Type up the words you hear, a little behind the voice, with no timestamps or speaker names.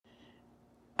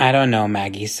I don't know,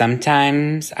 Maggie.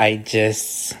 Sometimes I'm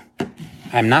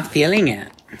not feeling it.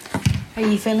 Are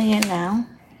you feeling it now?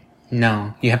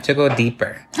 No, you have to go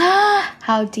deeper.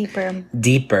 How deeper?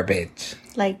 Deeper, bitch.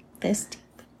 Like this deep?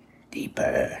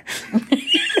 Deeper.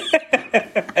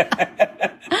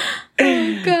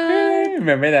 Oh, God.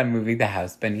 Remember that movie, The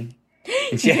House Bunny?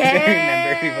 And she has to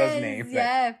remember people's names.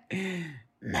 Yeah. Like,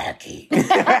 Maggie.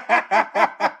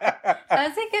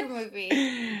 That's a good movie.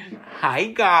 Hi,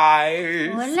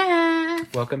 guys. Hola.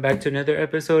 Welcome back to another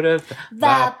episode of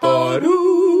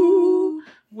Vaporu.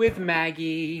 With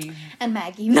Maggie. And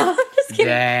Maggie. No, I'm just kidding.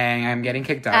 Dang, I'm getting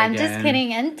kicked out I'm again. just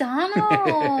kidding. And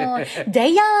Donald.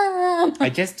 Damn. I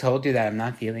just told you that I'm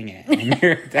not feeling it. And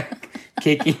you're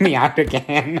kicking me out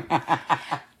again.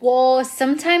 Well,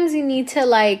 sometimes you need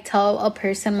to tell a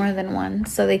person more than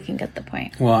once so they can get the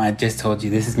point. Well, I just told you.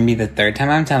 This is going to be the third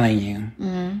time I'm telling you.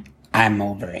 Mm-hmm. I'm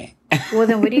over it. Well,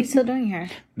 then what are you still doing here?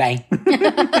 Bye.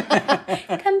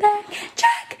 Come back.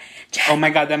 Jack. Oh my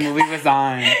God, that movie was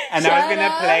on. And I was going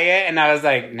to play it and I was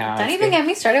like, no. Don't even get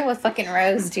me started with fucking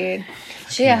Rose, dude.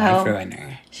 She a hoe.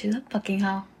 She's a fucking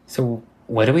hoe. So,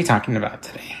 what are we talking about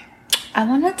today? I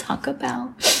want to talk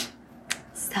about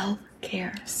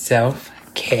self-care.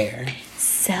 Self-care.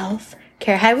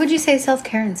 Self-care. How would you say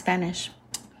self-care in Spanish?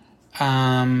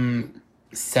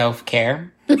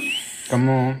 Self-care.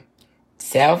 Como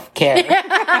self-care.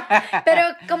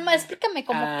 Pero, explícame,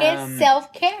 ¿qué es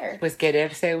self-care? Pues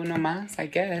quererse uno más, I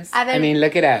guess. I mean,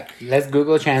 look it up. Let's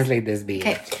Google Translate this beat.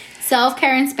 Okay.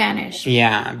 Self-care in Spanish.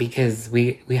 Yeah, because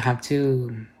we have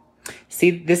to...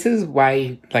 See, this is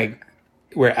why,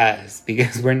 we're us.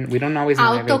 Because we don't always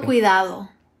know everything. Autocuidado.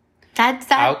 That's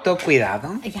that.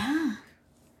 Autocuidado? Yeah.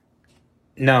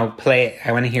 No, play it.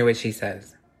 I want to hear what she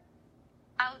says.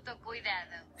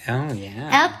 Autocuidado. Oh,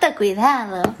 yeah.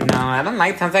 Autocuidado. No, I don't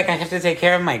like. Sounds like I have to take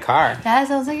care of my car. That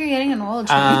sounds like you're getting an oil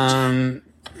change.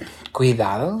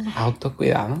 Cuidado.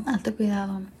 Autocuidado.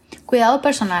 Autocuidado. Cuidado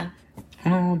personal.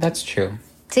 Oh, that's true.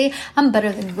 See, I'm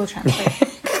better than Google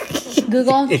Translate.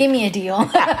 Google, give me a deal.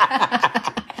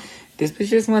 This bitch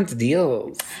just wants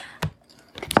deals.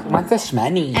 She wants the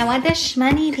shmoney. I want the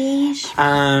shmoney, bitch.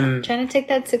 Trying to take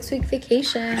that 6-week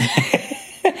vacation.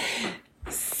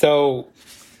 So,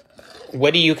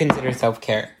 what do you consider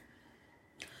self-care?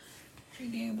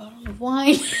 Drinking a bottle of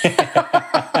wine.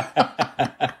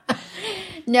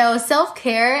 No,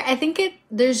 self-care. I think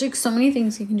there's so many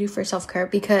things you can do for self-care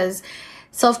because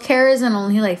self-care isn't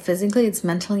only physically, it's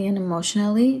mentally and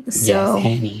emotionally. So yes,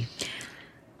 honey.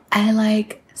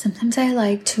 Sometimes I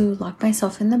like to lock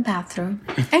myself in the bathroom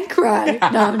and cry.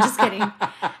 No, I'm just kidding.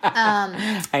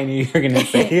 I knew you were going to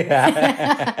say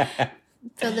that.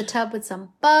 Fill the tub with some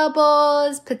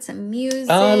bubbles, put some music.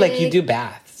 Oh, like you do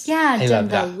baths. Yeah, dim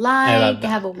the light, that.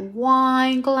 have a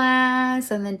wine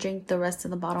glass, and then drink the rest of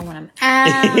the bottle when I'm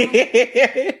out.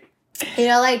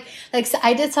 So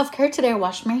I did self-care today. I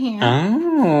washed my hair.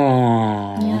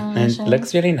 Oh. Yeah, it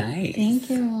looks really nice.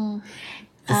 Thank you.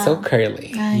 It's so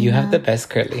curly. You have the best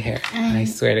curly hair. I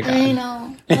swear to God. I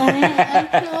know.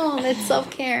 I know. It's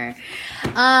self-care.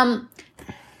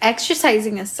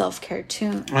 Exercising is self-care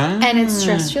too. And it's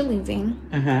stress relieving.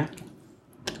 Mm-hmm.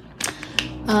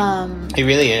 It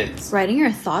really is. Writing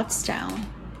your thoughts down.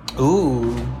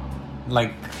 Ooh.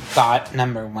 Thought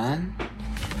number one.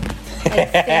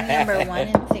 Thing number one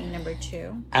and thing number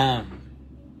two.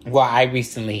 Well, I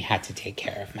recently had to take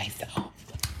care of myself.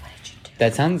 What did you do?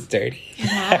 That sounds dirty.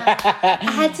 Yeah.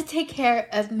 I had to take care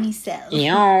of myself.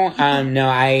 No,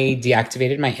 I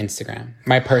deactivated my Instagram.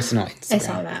 My personal Instagram. I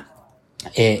saw that.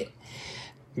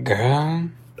 Girl,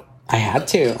 I had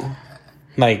to.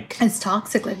 It's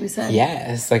toxic, like we said.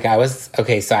 Yes. So I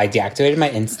deactivated my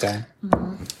Insta.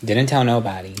 Mm-hmm. Didn't tell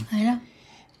nobody. I know.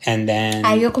 And then...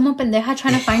 I yo como pendeja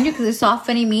trying to find you because I saw a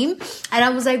funny meme. And I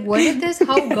was like, where did this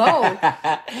hoe go?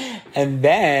 And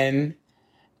then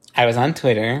I was on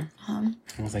Twitter. I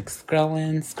was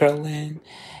scrolling.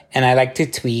 And I like to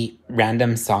tweet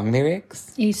random song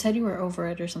lyrics. You said you were over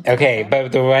it or something. Okay,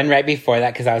 but the one right before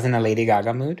that, because I was in a Lady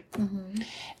Gaga mood. Mm-hmm.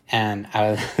 And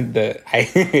I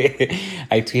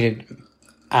tweeted,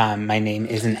 my name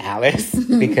isn't Alice,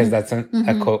 because that's a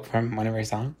quote from one of her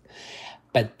songs.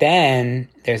 But then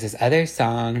there's this other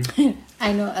song.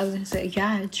 I know. I was going to say,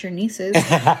 yeah, it's your nieces.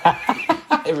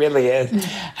 It really is.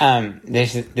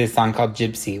 There's this song called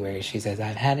Gypsy where she says,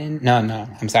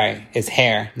 I'm sorry. It's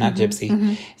Hair, not Gypsy.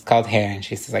 Mm-hmm. It's called Hair. And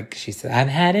she says, I've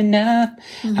had enough.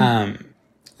 Mm-hmm.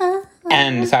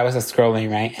 And so I was scrolling,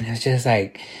 right? And it was just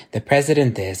the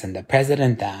president this and the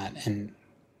president that. And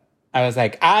I was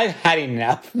like, I've had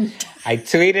enough. I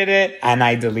tweeted it and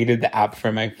I deleted the app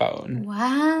from my phone.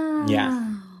 Wow.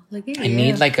 Yeah. Look at you. I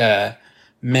need a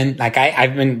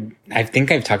I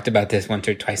think I've talked about this once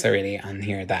or twice already on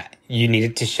here that you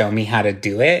needed to show me how to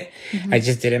do it. I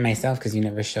just did it myself because you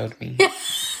never showed me.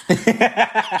 You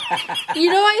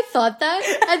know, I thought of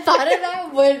that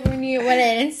when I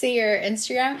didn't see your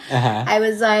Instagram. I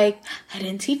was like, I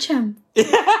didn't teach him.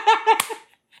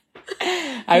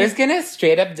 I was gonna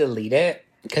straight up delete it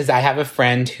because I have a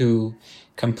friend who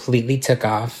completely took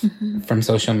off from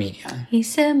social media. He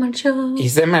said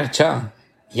marchó.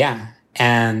 Yeah.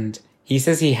 And he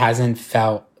says he hasn't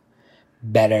felt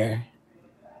better.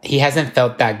 He hasn't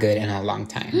felt that good in a long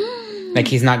time. Like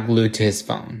he's not glued to his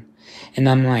phone. And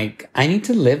I'm like, I need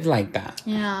to live like that.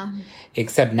 Yeah.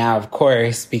 Except now, of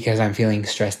course, because I'm feeling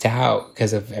stressed out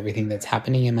because of everything that's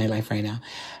happening in my life right now.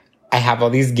 I have all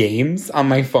these games on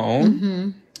my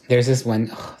phone. There's this one.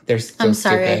 They're so I'm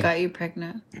sorry stupid. I got you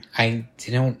pregnant. I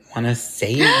didn't want to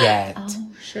say it yet.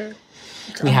 Oh, sure.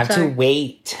 We have to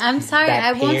wait. I'm sorry.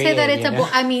 I won't say that it's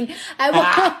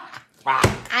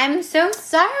I'm so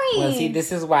sorry. Well, see,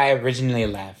 this is why I originally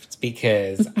left,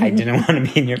 because I didn't want to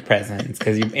be in your presence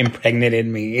because you impregnated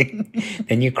me.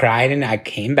 Then you cried and I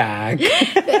came back.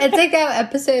 It's like that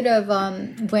episode of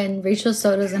when Rachel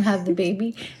So doesn't have the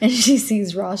baby and she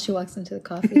sees Ross. She walks into the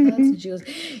coffee house and she goes,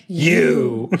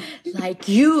 "You like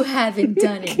you haven't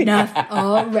done enough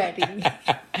already."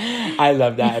 I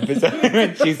love that episode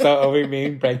when she's so over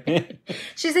being pregnant.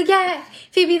 She's like, "Yeah,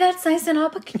 Phoebe, that's nice and all,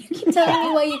 but can you keep telling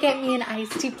me why you get me an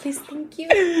iced tea, please? Thank you."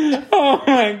 Oh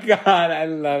my God,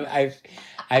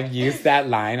 I've used that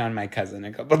line on my cousin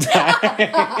a couple times.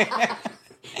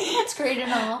 That's great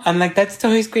and all. I'm like, that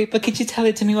story's great, but could you tell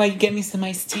it to me while you get me some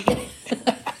iced tea?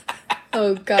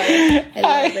 Oh God, I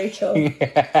love Rachel.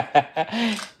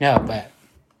 Yeah. No, but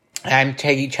I'm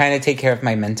trying to take care of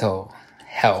my mental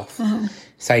health.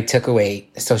 So I took away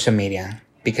social media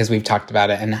because we've talked about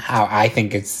it and how I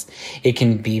think it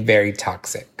can be very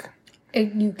toxic. It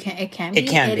can be.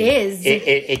 It is.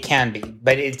 It can be,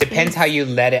 but it depends how you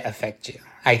let it affect you,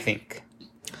 I think.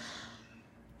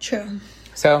 True.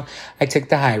 So I took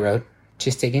the high road,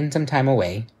 just taking some time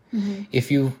away. If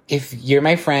you're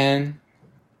my friend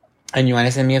and you want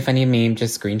to send me a funny meme,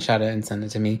 just screenshot it and send it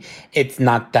to me. It's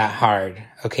not that hard.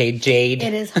 Okay, Jade?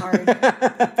 It is hard.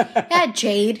 Yeah,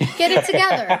 Jade. Get it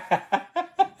together.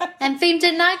 And Fame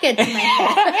did not get to my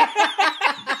head.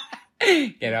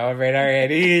 Get over it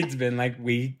already. It's been like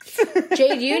weeks.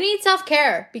 Jade, you need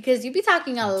self-care because you be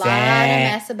talking a lot of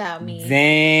mess about me.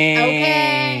 Dang.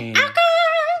 Okay.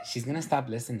 She's going to stop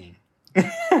listening.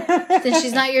 Then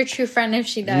she's not your true friend if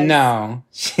she does. No.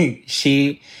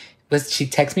 She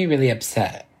texted me really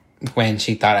upset when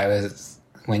she thought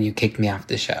when you kicked me off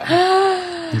the show.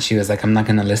 And she was like, I'm not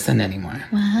going to listen anymore.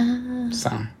 Wow.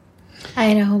 So.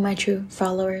 I know who my true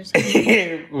followers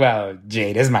are. Well,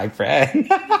 Jade is my friend.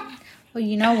 Well,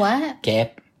 you know what?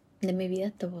 ¿Qué? De mi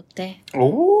vida te boté.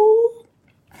 Ooh.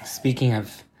 Speaking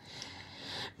of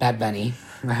Bad Bunny,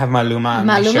 I have Maluma on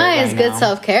my shirt Maluma is right good now.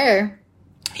 self-care.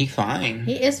 He's fine.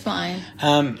 He is fine.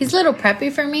 He's a little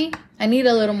preppy for me. I need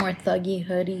a little more thuggy,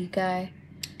 hoodie guy.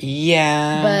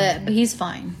 Yeah. But he's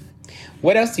fine.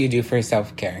 What else do you do for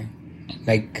self-care?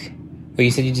 Like, well,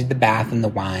 you said you did the bath and the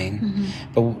wine.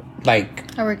 But,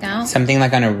 like... I work out. Something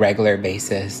like on a regular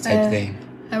basis type thing.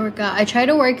 I work out. I try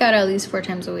to work out at least 4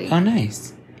 times a week. Oh,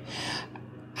 nice.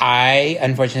 I,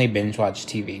 unfortunately, binge watch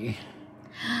TV.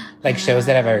 Like, shows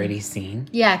that I've already seen.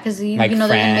 Yeah, because you like know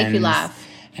they're going to make you Friends laugh.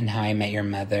 And How I Met Your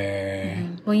Mother.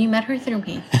 Well, you met her through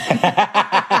me.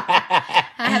 I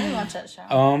haven't watched that show.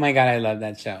 Oh, my God, I love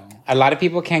that show. A lot of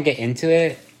people can't get into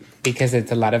it because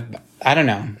it's a lot of... I don't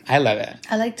know. I love it.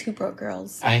 I like Two Broke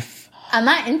Girls. I'm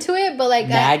not into it, but like...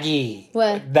 Maggie.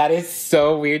 What? That is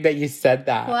so weird that you said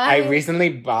that. Why? I recently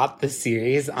bought the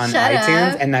series on Shut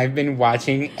iTunes up. and I've been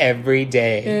watching every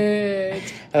day.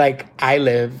 Good. Like, I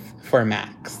live for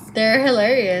Max. They're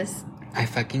hilarious. I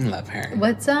fucking love her.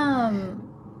 What's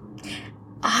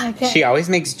She always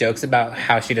makes jokes about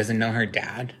how she doesn't know her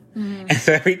dad. And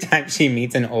so every time she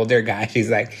meets an older guy, she's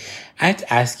like, I have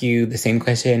to ask you the same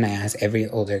question I ask every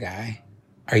older guy.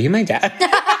 Are you my dad?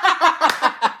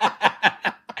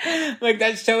 Like,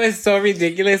 that show is so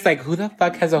ridiculous. Like, who the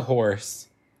fuck has a horse?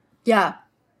 Yeah.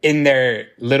 In their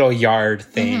little yard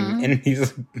thing in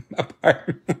these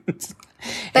apartments.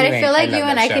 But Anyway, I feel like love you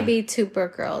and that I show. could be Two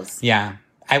Broke Girls. Yeah.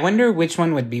 I wonder which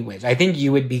one would be which. I think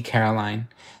you would be Caroline,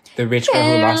 the rich girl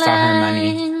who lost all her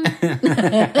money.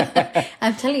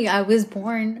 I'm telling you, I was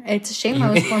born. It's a shame I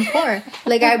was born poor.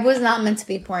 Like, I was not meant to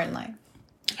be poor in life.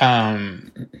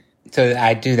 So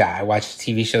I do that. I watch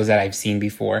TV shows that I've seen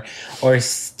before or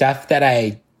stuff that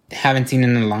I haven't seen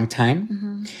in a long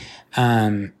time.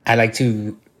 I like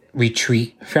to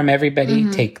retreat from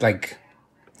everybody, take like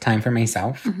time for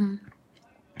myself.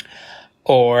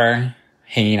 Or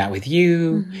hanging out with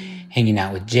you, hanging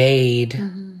out with Jade,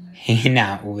 hanging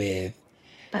out with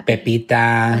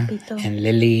Pepita and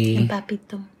Lily. And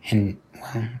Papito. And,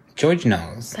 well, George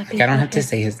knows. Papi, Like, I don't have to papi.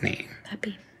 say his name.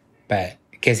 Papi. But,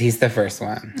 because he's the first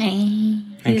one.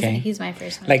 Okay. He's my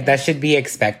first one. Like, that should be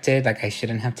expected. Like, I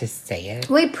shouldn't have to say it.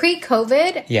 Wait,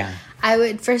 pre-COVID, Yeah. I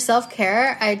would, for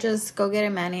self-care, I just go get a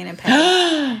mani and a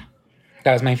pedi.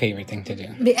 That was my favorite thing to do.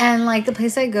 And like the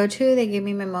place I go to, they give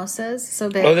me mimosas. So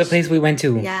bitch. Oh, the place we went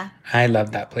to. Yeah. I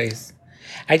love that place.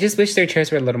 I just wish their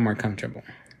chairs were a little more comfortable.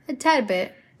 A tad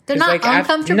bit. They're 'Cause, not like,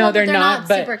 uncomfortable. no, but they're not.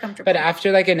 But, super comfortable. but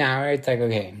after like an hour, it's like,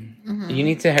 okay, you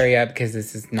need to hurry up because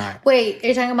this is not Wait,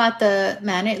 you're talking about the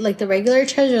like the regular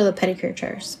chairs or the pedicure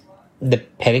chairs? the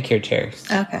pedicure chairs.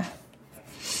 Okay.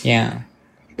 Yeah.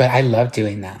 But I love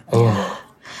doing that. Oh.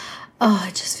 Oh,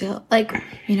 I just feel like,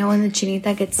 you know, when the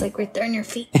chinita gets like right there on your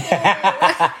feet. It's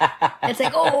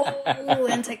like, oh,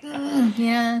 and it's like,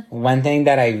 yeah. One thing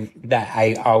that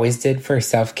I always did for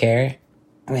self-care,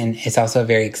 and it's also a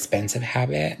very expensive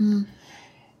habit,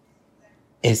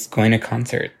 is going to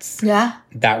concerts. Yeah.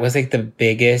 That was like the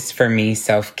biggest, for me,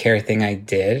 self-care thing I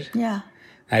did. Yeah.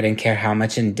 I didn't care how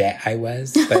much in debt I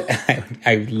was, but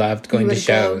I loved going to would go.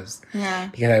 shows. Yeah.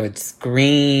 Because I would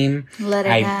scream. Let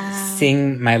it I'd out.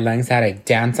 sing my lungs out. I'd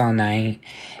dance all night.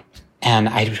 And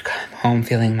I'd come home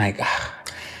feeling like,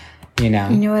 you know.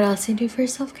 You know what else I do for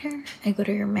self-care? I go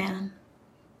to your man.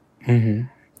 No,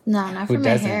 not for Who my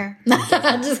doesn't? hair.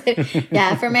 Just kidding.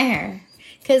 Yeah, for my hair.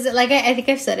 Because, like, I think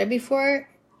I've said it before.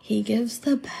 He gives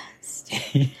the best.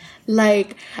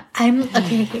 Like, I'm,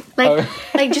 okay.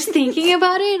 Like, just thinking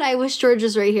about it, I wish George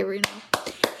was right here right now.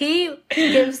 He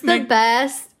gives the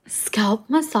best scalp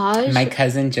massage. My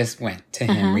cousin just went to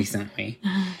him recently.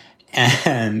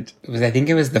 And I think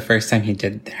it was the first time he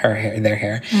did their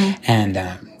hair. And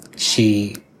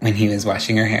when he was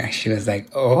washing her hair, she was like,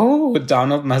 oh,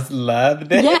 Donald must love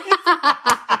this. Yeah.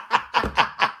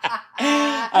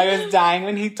 I was dying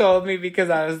when he told me because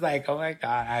I was like, oh my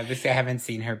God. Obviously, I haven't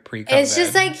seen her pre-COVID. It's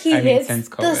just like he hits since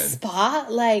the COVID.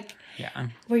 spot, like, Yeah.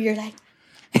 where you're like,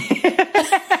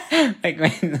 Like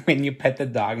when you pet the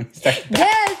dog and start.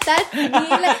 yes, that's me.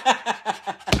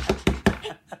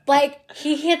 Like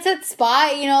he hits that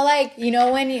spot, you know, like, you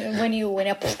know, when it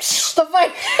the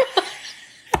fire.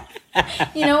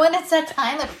 You know, when it's that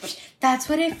time, like, that's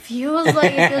what it feels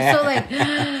like. It feels so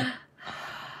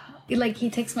like he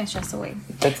takes my stress away.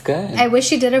 That's good. I wish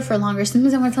he did it for longer.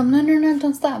 Sometimes I want to tell him, no,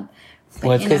 don't stop.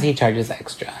 Well, it's because he charges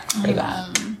extra for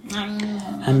that.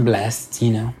 I'm blessed,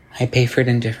 you know. I pay for it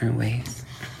in different ways.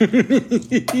 I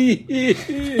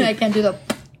can't do the.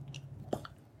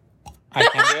 I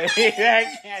can't do it either. I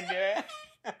can't do it.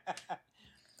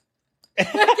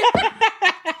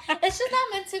 It's just not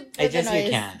meant to. It's just noise.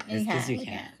 you can't. It's just you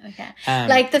can't. Okay. Um,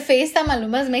 Like the face that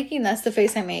Maluma's making, that's the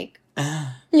face I make.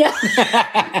 Yeah.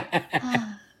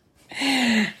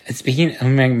 Speaking, I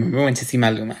remember we went to see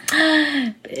Maluma.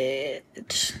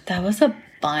 Bitch, that was a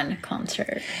fun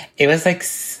concert. It was like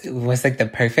the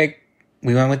perfect.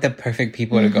 We went with the perfect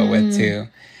people to go with too,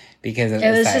 because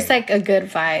It was just like a good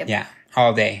vibe. yeah,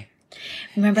 all day.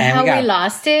 Remember And how we got- we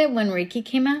lost it when Ricky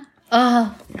came out?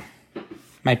 Oh,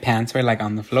 My pants were like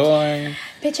on the floor.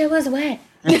 bitch, I was wet.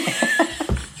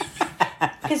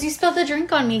 Because you spilled the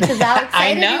drink on me. Because how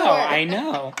excited you were. I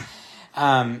know.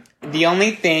 The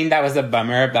only thing that was a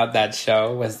bummer about that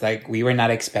show was like we were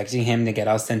not expecting him to get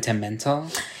all sentimental,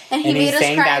 And he made us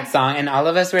sang cry. that song, and all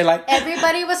of us were like,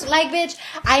 Everybody was like, bitch,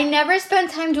 I never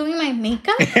spent time doing my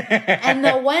makeup. And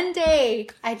the one day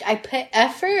I put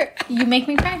effort, you make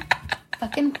me cry.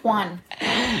 Fucking Juan.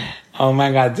 "Oh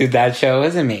my God, dude, that show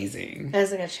was amazing." That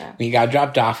was a good show. We got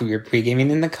dropped off. We were pre-gaming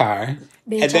in the car.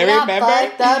 Bitch, I got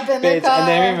fucked up in the car. And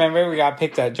then remember, we got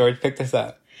picked up. George picked us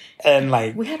up. And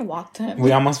like, We had to walk to him.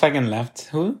 we almost fucking left.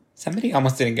 Who? Somebody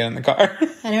almost didn't get in the car. I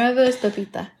don't know if it was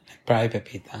Pepita. Probably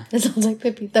Pepita. It sounds like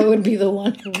Pepita would be the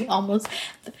one who almost,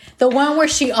 the one where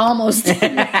she almost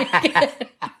didn't make it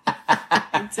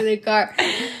into the car.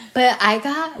 But I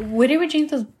got, what did we drink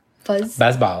those buzz?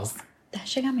 Buzz balls. That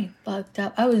shit got me fucked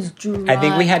up. I was drunk. I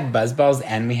think we had buzz balls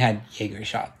and we had Jaeger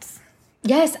shots.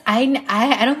 Yes, I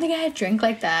don't think I had drink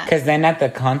like that. Because then at the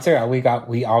concert,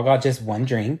 we all got just one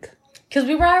drink. Because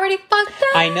we were already fucked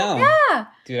up. I know. Yeah.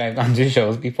 Dude, I've gone to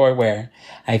shows before where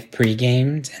I've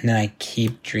pre-gamed and then I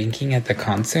keep drinking at the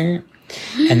concert.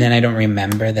 And then I don't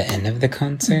remember the end of the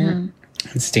concert.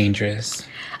 It's dangerous.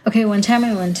 Okay, one time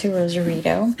I went to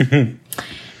Rosarito.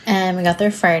 And we got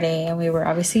there Friday. And we were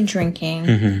obviously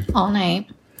drinking all night.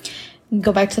 You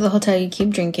go back to the hotel, you keep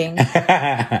drinking.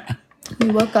 We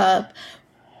woke up.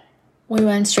 We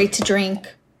went straight to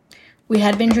drink. we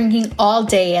had been drinking all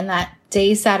day, and that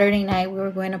day, Saturday night, we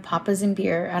were going to Papa's and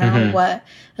Beer. I don't know what.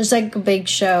 It was like a big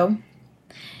show.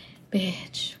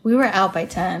 Bitch, we were out by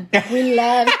 10. We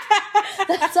left.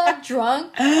 That's how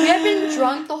drunk. We had been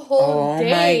drunk the whole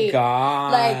day. Oh my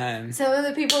God. Like, some of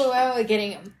the people were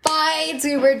getting in fights.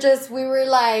 We were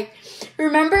like,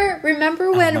 remember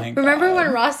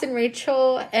when Ross and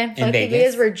Rachel and Fluffy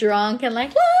Vegas were drunk and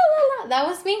like, la, la, la. That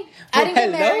was me. I didn't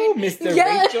get married. Mr.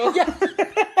 Rachel. Yeah.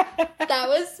 That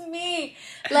was me.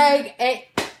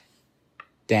 Like,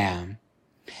 damn.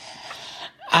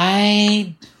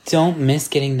 I don't miss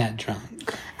getting that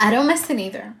drunk. I don't miss it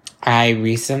either. I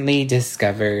recently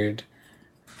discovered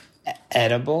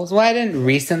edibles. Well, I didn't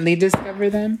recently discover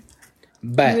them,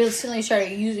 but you recently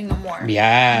started using them more.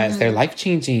 Yes, they're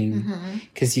life-changing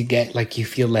because you get like you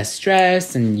feel less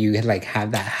stressed and you like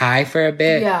have that high for a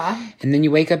bit. Yeah, and then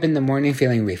you wake up in the morning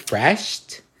feeling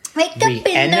refreshed. Wake up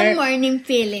in the morning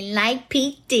feeling like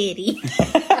Pete Diddy.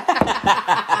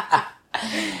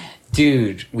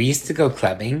 Dude, we used to go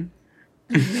clubbing.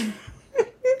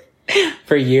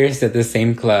 For years at the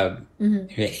same club.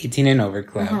 18 and over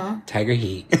club. Tiger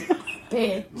Heat.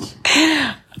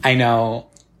 Bitch. I know.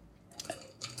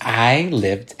 I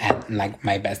lived at like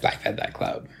my best life at that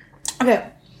club. Okay.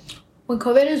 When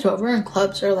COVID is over and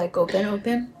clubs are like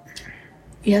open,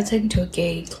 you have to take me to a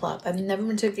gay club. I've never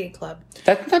been to a gay club.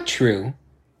 That's not true.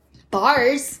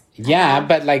 Bars. Yeah,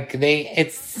 but like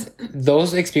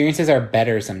those experiences are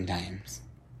better sometimes.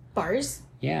 Bars?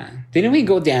 Yeah. Didn't we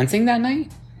go dancing that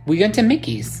night? We went to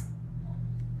Mickey's.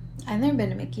 I've never been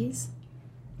to Mickey's.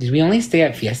 Did we only stay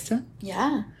at Fiesta?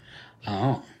 Yeah.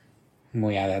 Oh.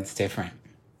 Well, yeah, that's different.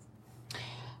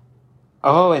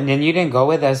 Oh, and then you didn't go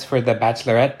with us for the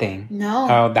bachelorette thing. No.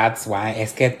 Oh, that's why.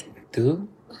 Es que tú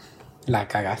la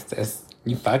cagaste.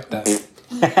 You fucked up.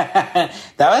 That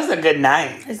was a good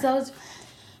night.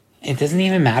 It doesn't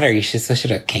even matter. You still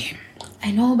should have came.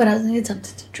 I know, but I was needed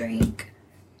something to drink.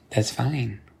 That's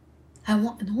fine.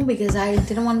 Because I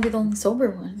didn't want to be the only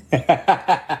sober one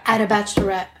at a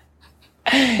bachelorette.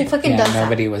 Who fucking does that?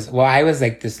 Nobody was. Well, I was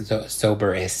like the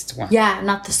soberest one. Yeah,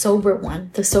 not the sober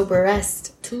one. The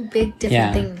soberest. Two big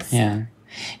different things. Yeah.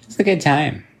 It's a good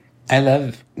time. I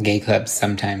love gay clubs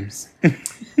sometimes.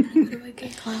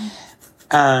 Gay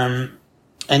club.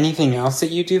 Anything else that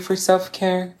you do for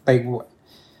self-care? Like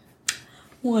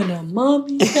when a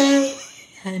mommy can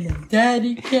and a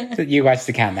daddy can. You watch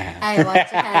The Cat in the Hat. I watch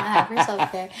The Cat in the Hat for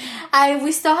self-care.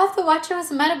 We still have to watch it with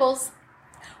some edibles.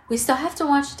 We still have to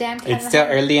watch damn Cat in the Hat. It's still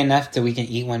early enough that we can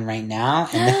eat one right now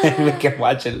and then we can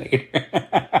watch it later.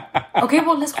 Okay,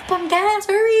 well, let's go pump gas.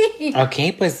 Hurry.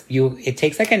 Okay, but it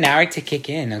takes like an hour to kick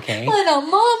in, okay? When a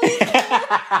mommy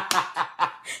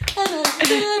can and a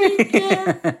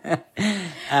daddy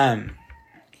can.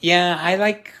 Yeah,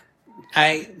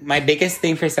 my biggest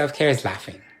thing for self-care is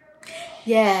laughing.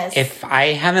 Yes. If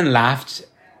I haven't laughed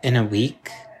in a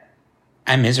week,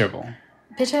 I'm miserable.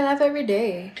 Bitch, I laugh every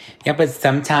day. Yeah, but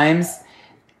sometimes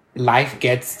life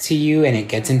gets to you and it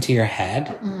gets into your head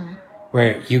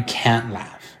where you can't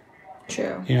laugh.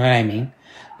 True. You know what I mean?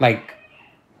 Like,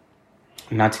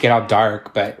 not to get all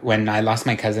dark, but when I lost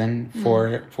my cousin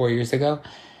 4 years ago,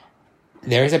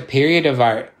 there was a period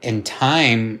in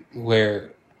time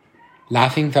where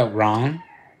laughing felt wrong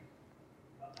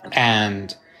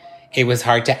and it was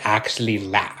hard to actually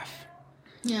laugh.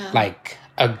 Yeah. Like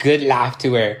a good laugh to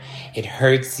where it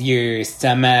hurts your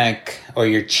stomach or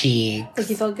your cheeks. Like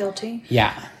you felt guilty?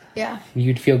 Yeah. Yeah.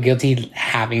 You'd feel guilty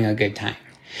having a good time.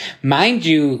 Mind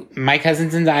you, my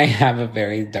cousins and I have a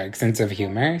very dark sense of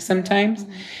humor sometimes.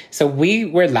 So we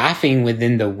were laughing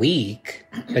within the week,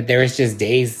 but there was just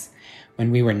days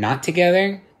when we were not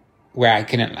together where I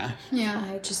couldn't laugh. Yeah,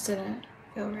 I just didn't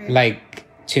feel right. Like,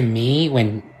 to me,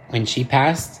 when she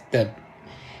passed, the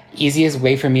easiest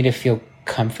way for me to feel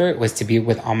comfort was to be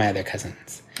with all my other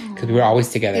cousins. Because we were always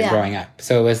together growing up.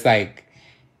 So it was like,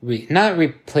 not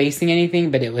replacing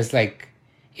anything, but it was like,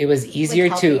 it was easier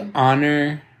to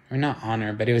honor, or not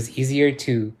honor, but it was easier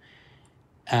to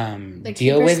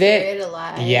deal with it.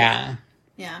 Alive. Yeah.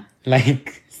 Yeah.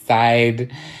 Like,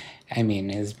 side, I mean,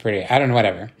 is pretty, I don't know,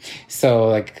 whatever. So,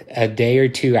 like, a day or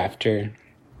two after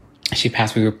she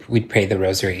passed, we'd pray the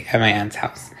rosary at my aunt's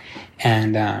house.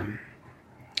 And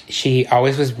she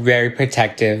always was very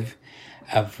protective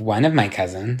of one of my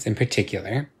cousins in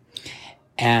particular.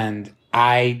 And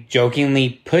I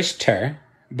jokingly pushed her,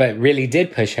 but really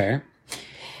did push her.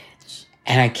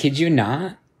 And I kid you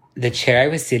not, the chair I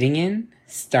was sitting in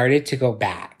started to go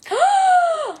back.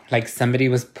 Like somebody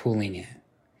was pulling it.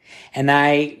 And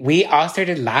we all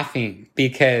started laughing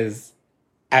because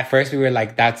at first we were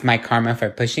like, that's my karma for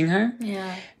pushing her.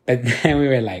 Yeah. But then we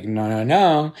were like,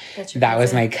 no. That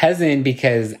was my cousin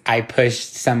because I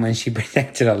pushed someone she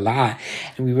protected a lot.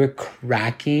 And we were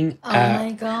cracking up. Oh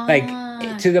my God.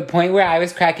 Like, to the point where I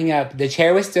was cracking up. The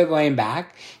chair was still going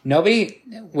back. Nobody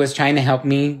was trying to help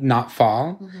me not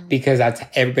fall because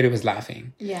everybody was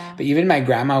laughing. Yeah. But even my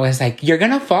grandma was like, you're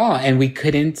going to fall. And we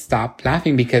couldn't stop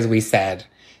laughing because we said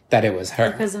that it was her.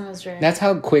 Your cousin was there. That's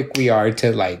how quick we are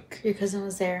to like... Your cousin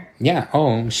was there. Yeah.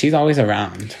 Oh, she's always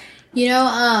around. You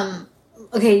know,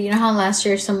 okay, you know how last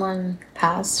year someone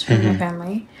passed from my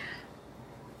family?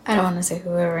 I don't want to say who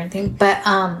or anything, but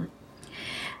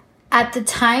at the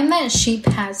time that she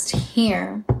passed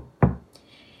here,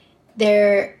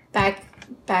 they're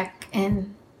back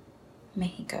in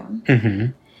Mexico.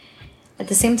 Mm-hmm. At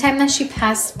the same time that she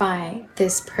passed by,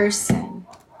 this person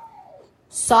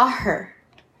saw her.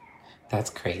 That's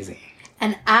crazy.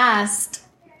 And asked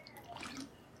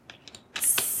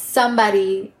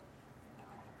somebody,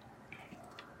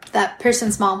 that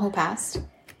person's mom who passed,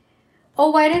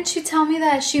 oh, why didn't you tell me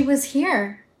that she was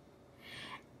here?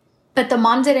 But the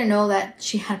mom didn't know that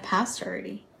she had passed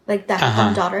already. Like, that her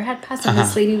own daughter had passed. And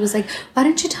this lady was like, why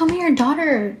didn't you tell me your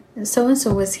daughter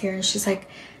so-and-so was here? And she's like,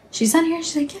 she's not here.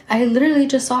 She's like, yeah, I literally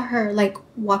just saw her, like,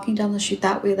 walking down the street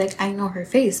that way. Like, I know her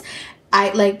face.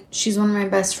 She's one of my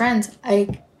best friends.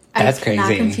 That's I cannot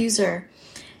crazy. confuse her.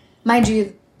 Mind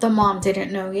you, the mom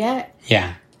didn't know yet.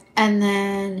 Yeah. And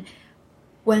then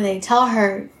when they tell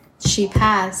her she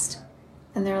passed,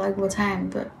 and they're like, what time?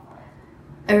 But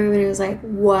everybody was like,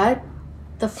 what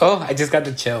the fuck? Oh, I just got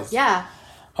the chills. Yeah.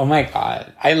 Oh my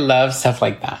God. I love stuff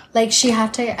like that. Like,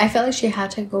 I felt like she had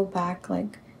to go back,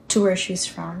 like, to where she's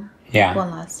from. Yeah.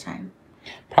 One last time.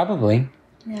 Probably.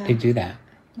 Yeah. They do that.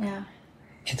 Yeah.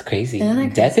 It's crazy. Isn't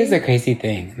that Death crazy? is a crazy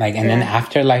thing. Like, and then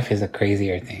afterlife is a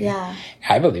crazier thing. Yeah.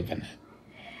 I believe in it.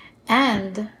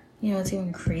 And, you know, it's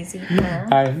even crazier.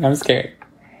 I'm scared.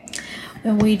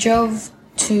 When we drove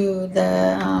to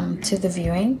the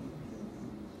viewing,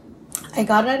 I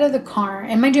got out of the car,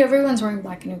 and mind you, everyone's wearing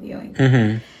black in a viewing.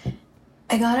 Mm-hmm.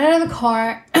 I got out of the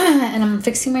car, and I'm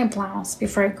fixing my blouse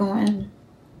before I go in.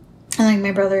 And, like,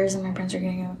 my brothers and my friends are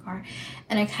getting out of the car.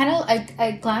 And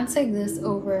I glance like this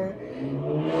over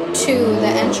to the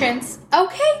entrance.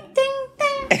 Okay, ding,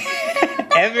 ding, ding, ding.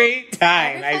 Every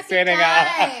time. I swear to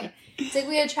God. It's like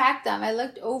we attract them. I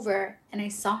looked over, and I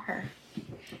saw her.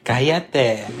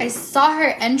 Cállate. I saw her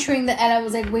entering and I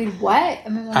was like, wait, what?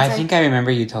 And my mom was I like, think I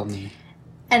remember you told me.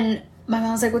 and my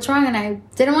mom was like, what's wrong? And I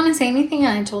didn't want to say anything,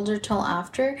 and I told her till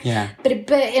after. Yeah.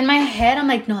 But in my head, I'm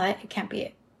like, no, it can't be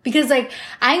it. Because, like,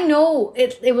 I know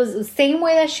it was the same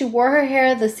way that she wore her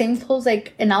hair, the same clothes,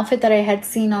 like an outfit that I had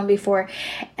seen on before.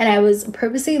 And I was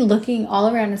purposely looking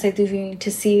all around inside the viewing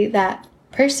to see that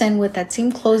person with that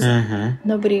same clothes. Mm-hmm.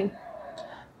 Nobody.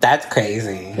 That's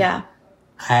crazy. Yeah.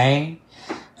 I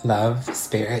love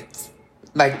spirits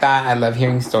like that. I love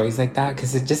hearing stories like that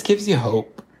because it just gives you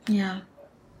hope. Yeah.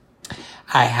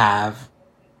 I have,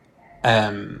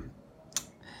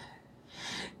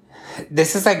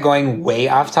 this is like going way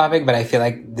off topic, but I feel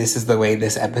like this is the way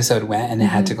this episode went and it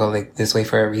had to go like this way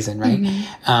for a reason, right?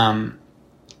 Mm-hmm.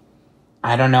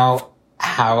 I don't know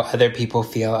how other people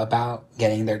feel about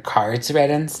getting their cards read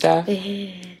and stuff,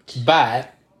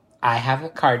 but I have a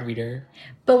card reader.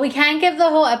 But we can't give the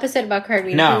whole episode about card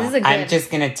reading. No, This is a good. I'm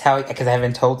just going to tell you because I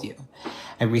haven't told you.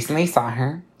 I recently saw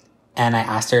her and I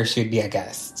asked her if she would be a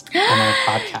guest on our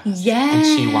podcast. Yes.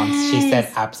 And she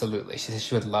said absolutely. She said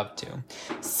she would love to.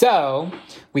 So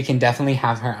we can definitely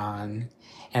have her on.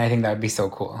 And I think that would be so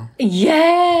cool.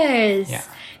 Yes. Yeah.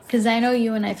 Because I know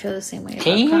you and I feel the same way about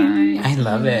Hey, cards. I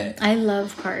love it. I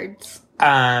love cards.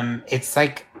 It's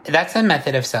like, that's a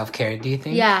method of self-care, do you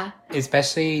think? Yeah.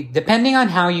 Especially depending on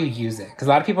how you use it. Because a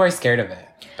lot of people are scared of it.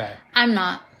 But I'm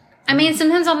not. I mean,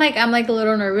 sometimes I'm like a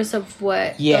little nervous of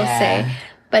what they'll say.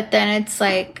 But then it's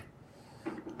like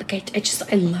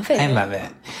I love it. I love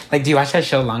it. Like, do you watch that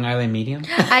show Long Island Medium?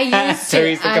 I used to.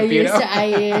 Teresa Caputo?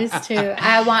 I used to.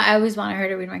 I always wanted her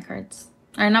to read my cards.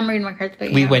 Or not read my cards,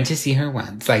 but We went to see her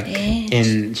once. Like,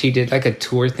 she did like a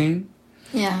tour thing.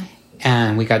 Yeah.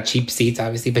 And we got cheap seats,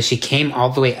 obviously. But she came all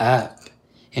the way up.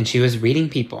 And she was reading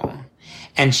people.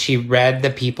 And she read the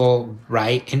people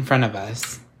right in front of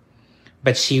us.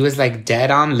 But she was like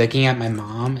dead on looking at my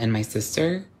mom and my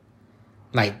sister.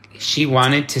 Like, she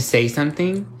wanted to say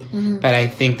something, but I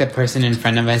think the person in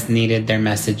front of us needed their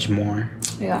message more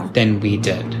than we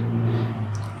did.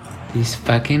 These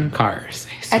fucking cars.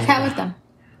 I can't with them.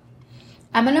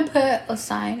 I'm going to put a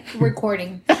sign,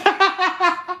 recording.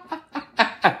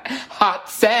 Hot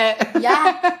set.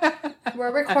 Yeah.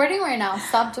 We're recording right now.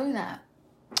 Stop doing that.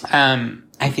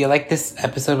 I feel like this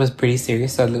episode was pretty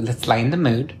serious, so let's lighten the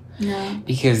mood. Yeah.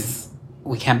 Because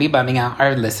we can't be bumming out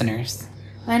our listeners.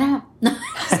 Why not? No,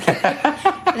 just kidding.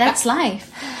 That's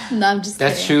life. No, I'm just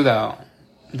That's kidding. true, though.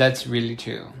 That's really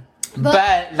true.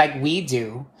 But like we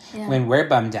do, when we're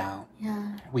bummed out,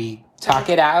 we talk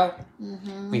it out,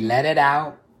 we let it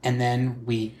out, and then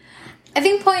we... I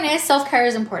think point is self-care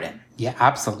is important. Yeah,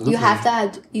 absolutely. You have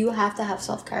to have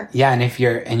self-care. Yeah, and if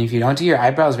you don't do your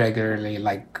eyebrows regularly,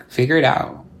 like, figure it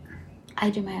out. I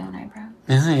do my own eyebrows.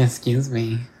 Excuse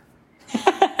me.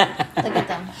 Look at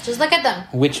them. Just look at them.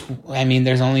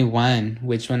 There's only one.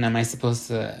 Which one am I supposed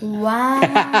to... Wow.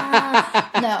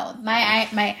 No, my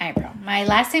eyebrow. My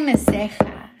last name is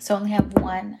Ceja, so I only have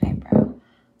one eyebrow,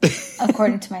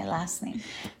 according to my last name.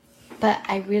 But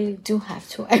I really do have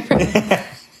two eyebrows.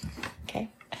 Okay.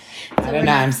 So I don't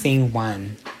know. I'm seeing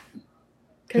one.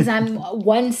 Because I'm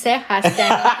one Ceja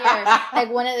standing here, like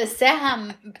one of the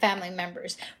Ceja family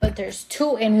members. But there's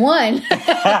two in one.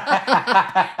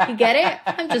 You get it?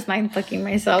 I'm just mind fucking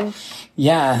myself.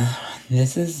 Yeah.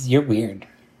 You're weird.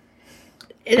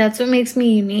 That's what makes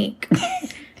me unique.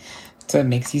 So it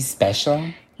makes you special?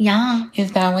 Yeah.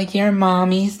 Is that what your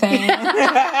mommy said?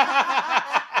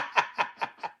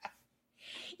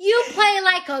 You play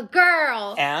like a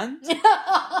girl. And?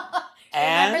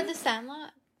 Remember the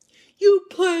Sandlot? You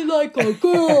play like a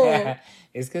girl.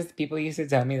 It's because people used to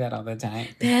tell me that all the time.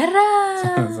 Perra. So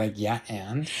I was like, yeah,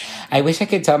 and? I wish I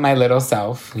could tell my little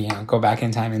self, go back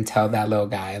in time and tell that little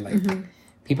guy, like,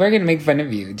 people are going to make fun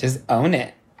of you. Just own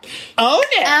it. Own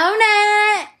it! Own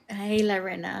it! Hey,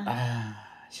 Lorena.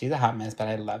 She's a hot mess, but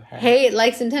I love her. Hey,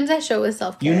 like, sometimes I show with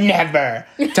self-care. You never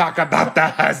talk about the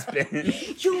husband.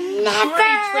 You never.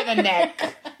 Reach for the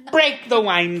neck. Break the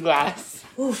wine glass.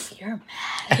 Oof, you're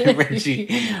mad.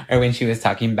 when she was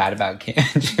talking bad about Kim,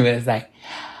 she was like,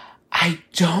 I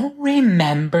don't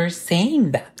remember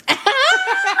saying that.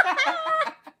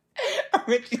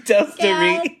 When she tells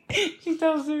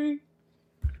Tariq,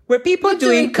 were people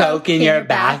doing coke in your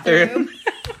bathroom?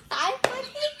 I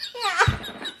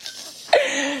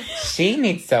She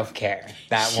needs self-care.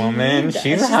 That woman, she's a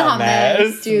She's hot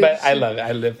mess. dude. But I love it.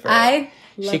 I live for her.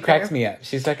 She cracks her. me up.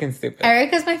 She's fucking stupid.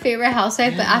 Erica's my favorite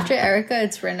housewife, but after Erica,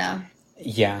 it's Rena.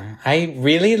 Yeah. I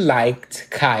really liked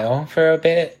Kyle for a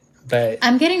bit, but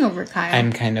I'm getting over Kyle.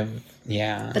 I'm kind of,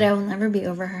 yeah. But I will never be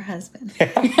over her husband.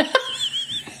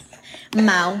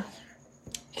 Mao.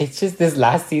 It's just this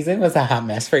last season was a hot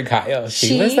mess for Kyle.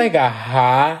 She was like a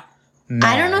hot mess.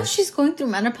 I don't know if she's going through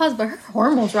menopause, but her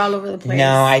hormones are all over the place.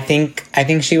 No, I think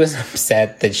she was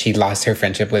upset that she lost her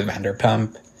friendship with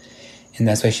Vanderpump. And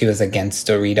that's why she was against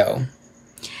Dorito.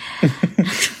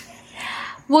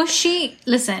 Well,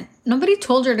 listen, nobody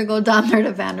told her to go down there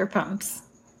to Vanderpumps.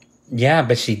 Yeah,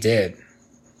 but she did.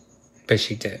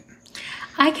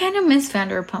 I kind of miss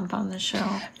Vanderpump on the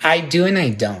show. I do and I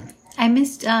don't. I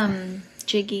missed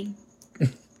Jiggy.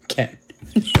 Ken.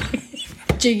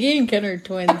 Jiggy and Ken are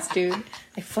twins, dude.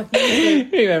 I fucking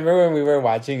remember when we were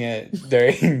watching it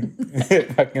during the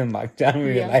fucking lockdown?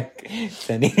 We were like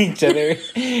sending each other.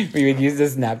 We would use the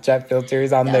Snapchat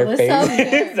filters on their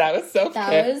faces. That was so That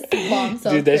fair. was bomb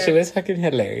so Dude, that shit was fucking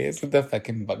hilarious with the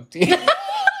fucking bug teeth.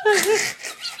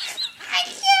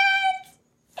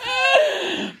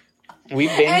 We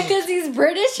And binged because he's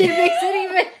British, it makes it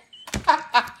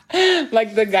even...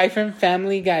 like the guy from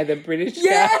Family Guy, the British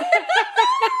guy.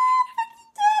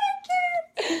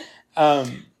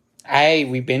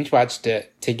 We binge watched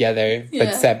it together,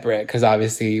 but separate, because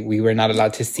obviously we were not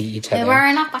allowed to see each other. They were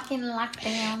in a fucking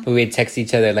lockdown. But we'd text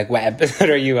each other, like, what episode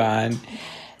are you on?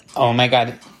 Oh my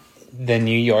God, the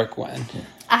New York one.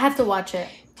 I have to watch it.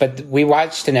 But we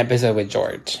watched an episode with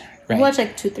George, right? We watched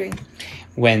like 2, 3.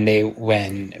 When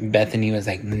Bethany was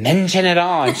like, mention it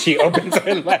all, and she opens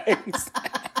her legs.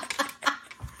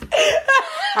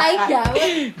 I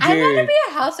can't. I want to be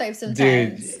a housewife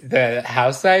sometimes. Dude, the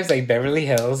Housewives, like Beverly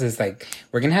Hills, is like,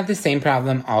 we're going to have the same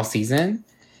problem all season.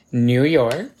 New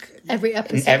York. Every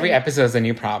episode. Every episode is a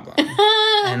new problem.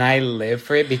 And I live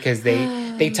for it because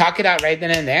they talk it out right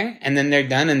then and there, and then they're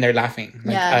done and they're laughing.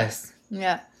 Like us.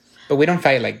 Yeah. But we don't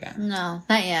fight like that. No,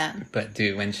 not yet. But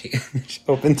dude, when she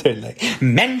opened her leg,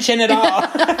 mention it all.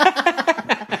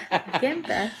 Again,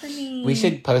 Bethany. We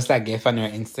should post that GIF on our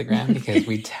Instagram because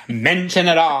we mention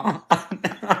it all.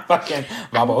 Fucking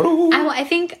I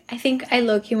think I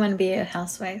low-key want to be a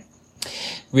housewife.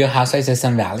 Real Housewives of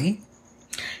Sun Valley?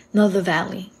 No, the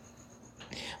Valley.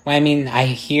 Well, I mean, I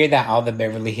hear that all the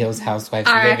Beverly Hills housewives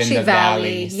Are live in actually the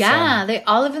valley. Yeah, they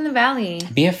all live in the Valley.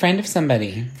 Be a friend of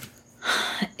somebody.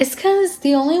 It's because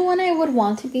the only one I would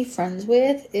want to be friends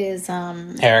with is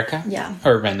Erica? Yeah.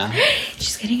 Or Rena?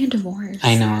 She's getting a divorce.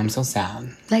 I know, I'm so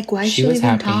sad. Like, why is She she was leaving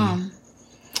happy. Tom?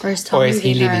 Or is Tom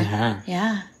he leaving her?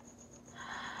 Yeah.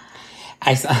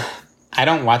 I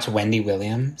don't watch Wendy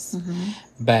Williams,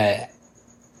 but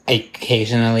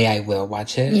occasionally I will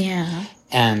watch it. Yeah.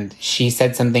 And she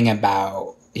said something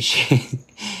about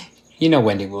you know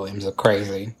Wendy Williams is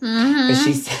crazy. But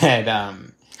she said,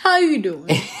 how you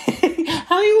doing?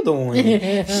 how you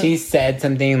doing? She said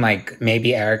something like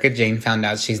maybe Erica Jane found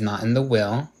out she's not in the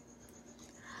will.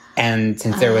 And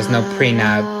since there was no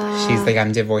prenup, she's like,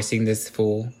 I'm divorcing this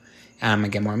fool and I'm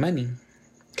going to get more money.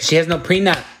 Because she has no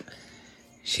prenup.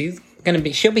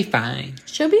 She'll be fine.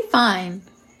 She'll be fine.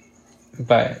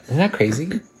 But isn't that crazy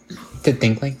to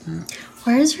think like that?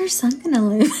 Where is her son going to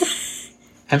live?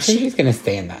 I'm sure she's going to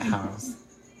stay in that house.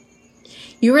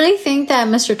 You really think that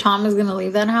Mr. Tom is going to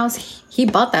leave that house? He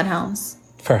bought that house.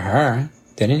 For her,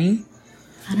 didn't he?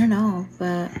 I don't know,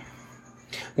 but...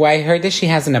 Well, I heard that she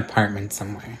has an apartment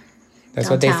somewhere. That's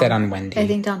downtown. What they said on Wendy. I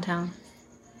think downtown.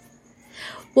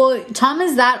 Well, Tom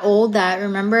is that old that,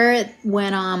 remember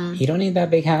when... He don't need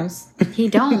that big house. He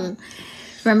don't.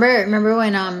 Remember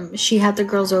when she had the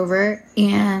girls over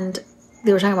and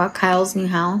they were talking about Kyle's new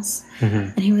house?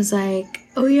 And he was like,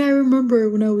 oh yeah, I remember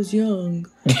when I was young.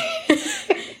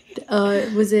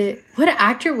 What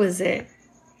actor was it?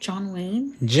 John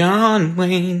Wayne? John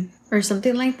Wayne. Or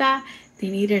something like that. They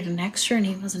needed an extra and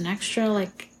he was an extra,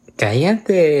 like...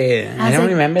 Cállate. I don't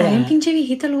remember that. Pinche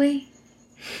viejito el güey.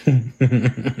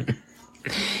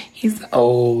 He's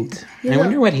old. I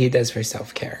wonder what he does for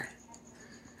self-care.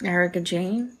 Erica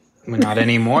Jane? Well, not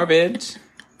anymore, bitch.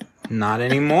 Not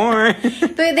anymore.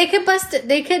 But they could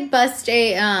bust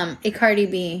a Cardi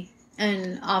B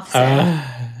and Offset.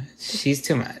 She's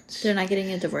too much. They're not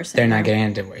getting a divorce They're anymore. not getting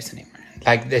a divorce anymore.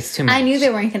 Like, it's too much. I knew they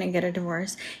weren't going to get a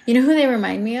divorce. You know who they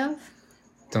remind me of?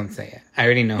 Don't say it. I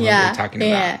already know who they're talking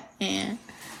about. Yeah.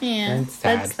 That's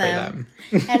sad for them.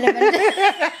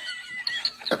 And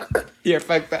You're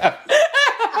fucked up.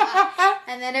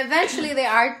 and then eventually they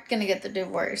are going to get the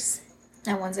divorce.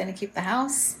 And one's going to keep the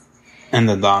house. And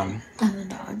the dog. And the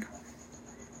dog.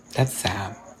 That's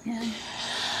sad. Yeah.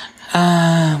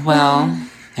 Well,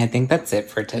 I think that's it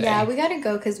for today. Yeah, we got to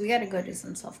go because we got to go do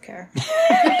some self-care.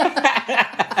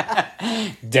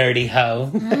 Dirty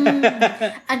hoe.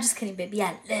 I'm just kidding, baby.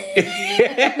 I love you.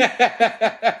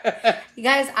 You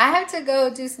guys, I have to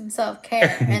go do some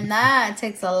self-care. And that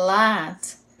takes a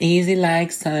lot. Easy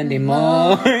like Sunday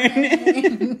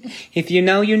morning. If you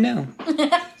know, you know.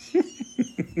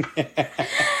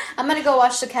 I'm going to go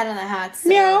watch The Cat in the Hat. So.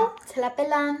 Meow. Se la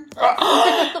pelan.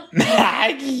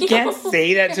 You can't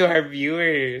say that to our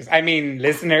viewers. I mean,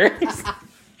 listeners.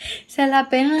 Se la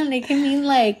pelan. It can mean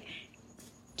like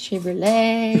shave your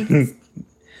legs.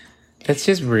 That's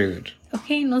just rude.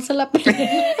 Okay, no se la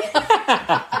pelan.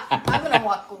 I'm going to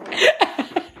walk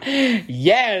away.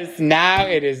 Yes, now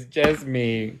it is just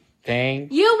me.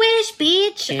 Thank You wish,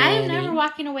 bitch. I am Annie. never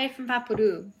walking away from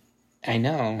Paparu. I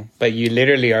know, but you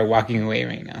literally are walking away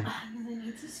right now. I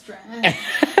need to stretch.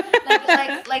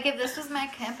 like if this was my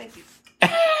camp, I'd be...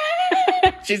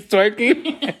 She's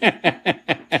twerking.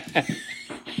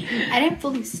 I didn't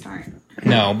fully start.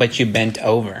 No, but you bent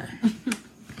over.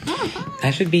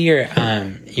 That should be your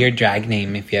drag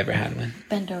name if you ever had one.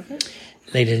 Bend over.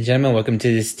 Ladies and gentlemen, welcome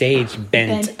to the stage.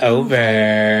 Bent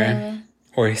over.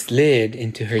 Or slid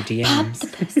into her DMs.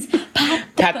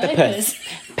 Pat the puss.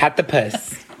 Pat the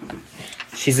puss.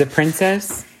 She's a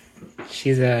princess.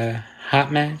 She's a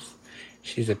hot mess.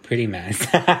 She's a pretty mess.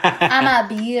 I'm a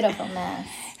beautiful mess.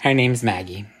 Her name's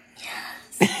Maggie.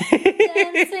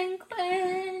 Dancing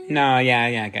queen. No,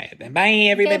 yeah, okay. Bye,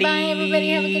 everybody. Okay, bye, everybody.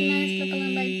 Have a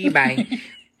good night. Bye.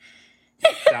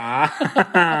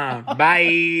 Stop.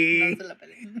 Bye.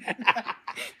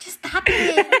 Just stop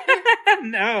it.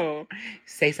 No.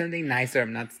 Say something nicer.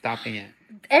 I'm not stopping it.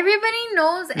 Everybody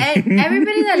knows,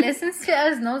 everybody that listens to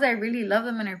us knows I really love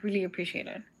them and I really appreciate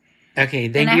it. Okay,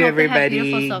 thank And I you, hope they have everybody.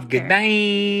 beautiful self-care.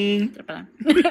 Goodbye.